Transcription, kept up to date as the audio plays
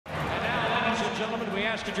gentlemen, we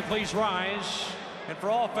ask that you please rise, and for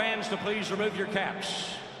all fans to please remove your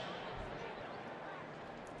caps.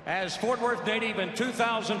 As Fort Worth native and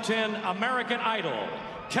 2010 American Idol,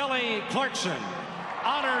 Kelly Clarkson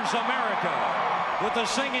honors America with the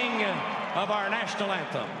singing of our national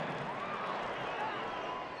anthem.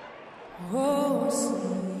 Oh,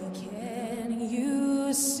 say, can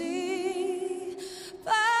you see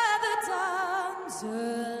by the dawn's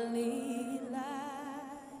early light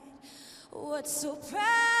what so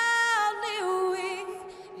proudly we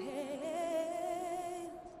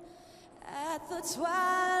hailed at the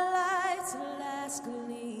twilight's last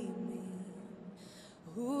gleaming,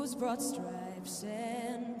 whose broad stripes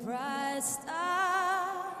and bright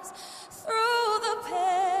stars through the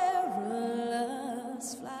perilous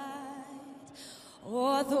flight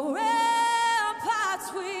o'er the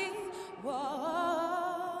ramparts we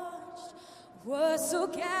watched were so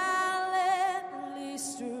gallantly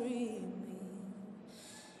streaming,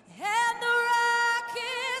 and the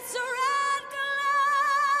rockets' red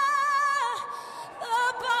glare, the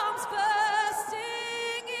bombs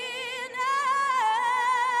bursting in air,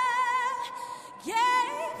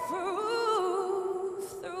 gave proof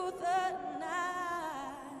through the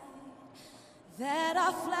night that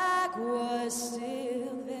our flag was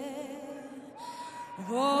still there.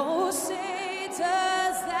 Oh, Satan.